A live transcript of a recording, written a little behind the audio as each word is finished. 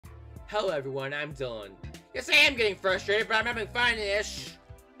Hello everyone, I'm Dylan. Yes, I am getting frustrated, but I'm having fun-ish.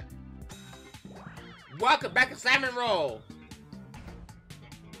 Welcome back to Salmon Roll.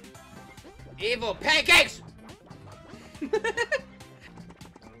 Evil pancakes!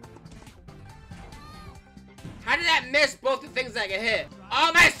 How did that miss both the things I can hit?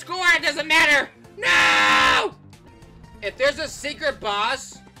 Oh, my score, it doesn't matter! No! If there's a secret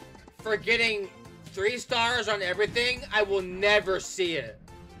boss for getting 3 stars on everything, I will never see it.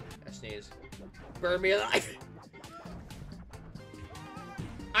 I sneeze. Burn me alive.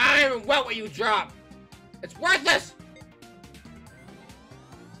 I don't even want what you drop. It's worthless!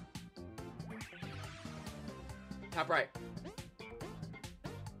 Top right.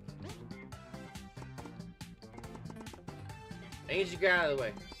 I need you to get out of the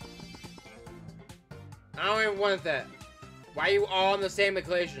way. I don't even want that. Why are you all in the same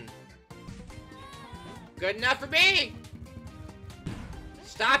equation? Good enough for me!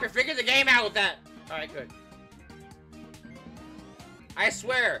 Stop, you're figuring the game out with that. Alright, good. I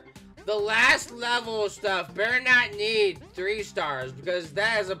swear, the last level stuff better not need 3 stars, because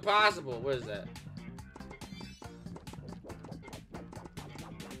that is impossible. What is that?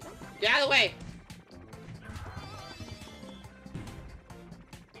 Get out of the way!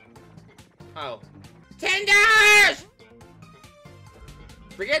 Oh. $10!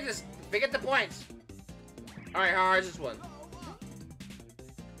 Forget this. Forget the points. Alright, how hard is this one?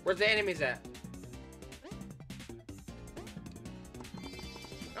 Where's the enemies at?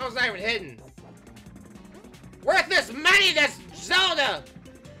 Oh, it's not even hidden. Worthless money, that's Zelda!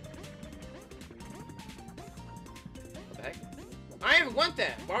 What the heck? I don't even want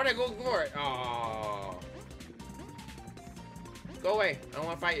that. Why would I go for it? Oh. Go away. I don't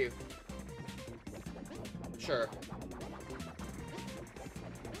want to fight you. Sure.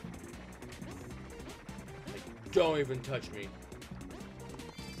 Don't even touch me.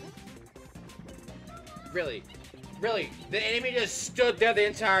 Really? Really? The enemy just stood there the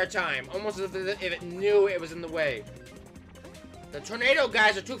entire time, almost as if it knew it was in the way. The tornado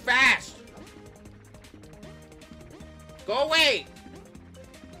guys are too fast! Go away!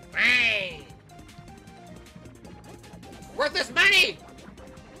 Bang! Worthless money!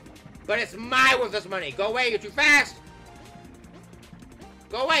 But it's my worthless money! Go away, you're too fast!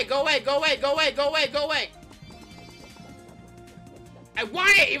 Go away, go away, go away, go away, go away, go away! I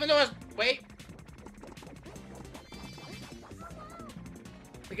want it, even though it's... Wait.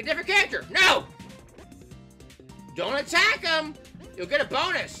 Pick a different character. No! Don't attack him! You'll get a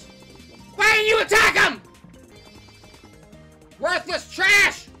bonus. Why didn't you attack him? Worthless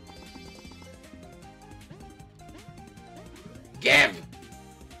trash! Give!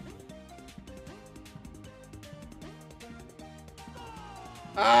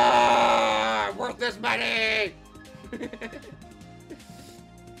 Ah! Worthless money!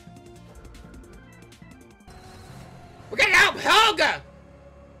 We're gonna help Helga!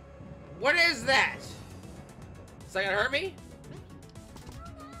 What is that? Is that gonna hurt me?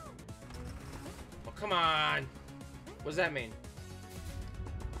 Oh, come on. What does that mean?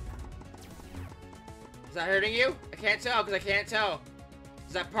 Is that hurting you? I can't tell, because I can't tell.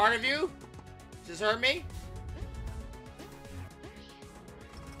 Is that part of you? Does this hurt me?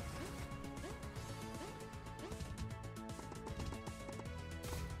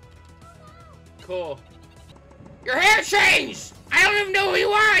 Cool. Your hair changed! I don't even know who you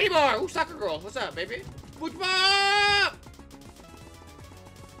are anymore! Ooh, soccer girl. What's up, baby? Football!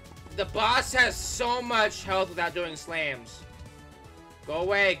 The boss has so much health without doing slams. Go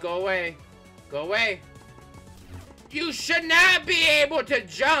away, go away. Go away. You should not be able to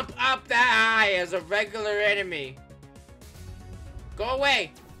jump up that high as a regular enemy. Go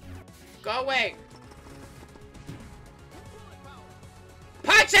away. Go away.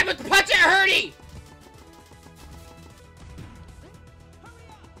 Punch him with the punch it hurty!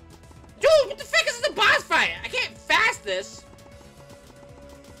 Dude, what the fuck is this a boss fight? I can't fast this.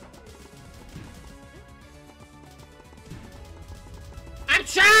 I'm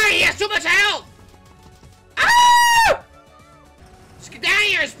trying! He has too much health! Ah! Just get down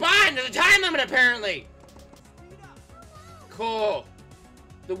here and spawn! There's a time limit, apparently! Cool.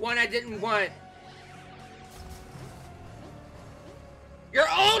 The one I didn't want. You're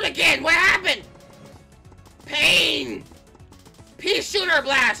old again! What happened? Pain! Pea shooter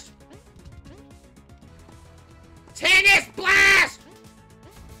blast! Tennis blast!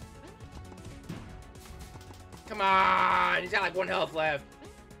 Come on! He's got like 1 health left.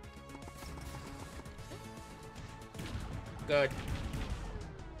 Good.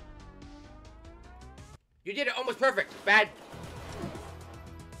 You did it almost perfect. Bad.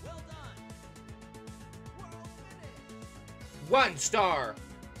 Well done. World finish. 1 star.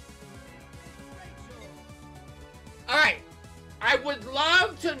 Alright. I would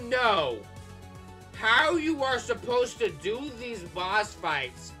love to know how you are supposed to do these boss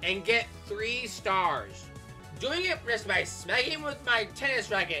fights and get 3 stars. Doing it just by smacking with my tennis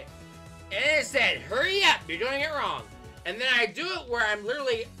racket, and it said, hurry up, you're doing it wrong. And then I do it where I'm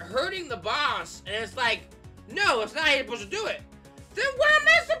literally hurting the boss, and it's like, no, it's not how you're supposed to do it. Then what am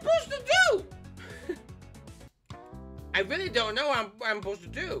I supposed to do? I really don't know what I'm supposed to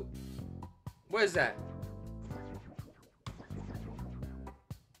do. What is that?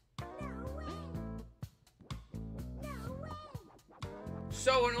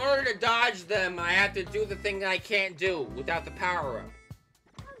 So in order to dodge them, I have to do the thing that I can't do without the power-up.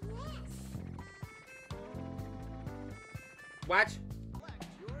 What?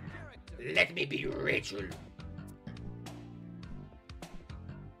 Let me be Rachel.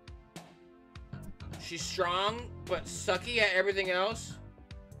 She's strong, but sucky at everything else?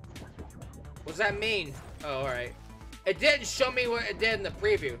 What does that mean? Oh, alright. It didn't show me what it did in the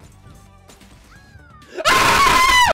preview.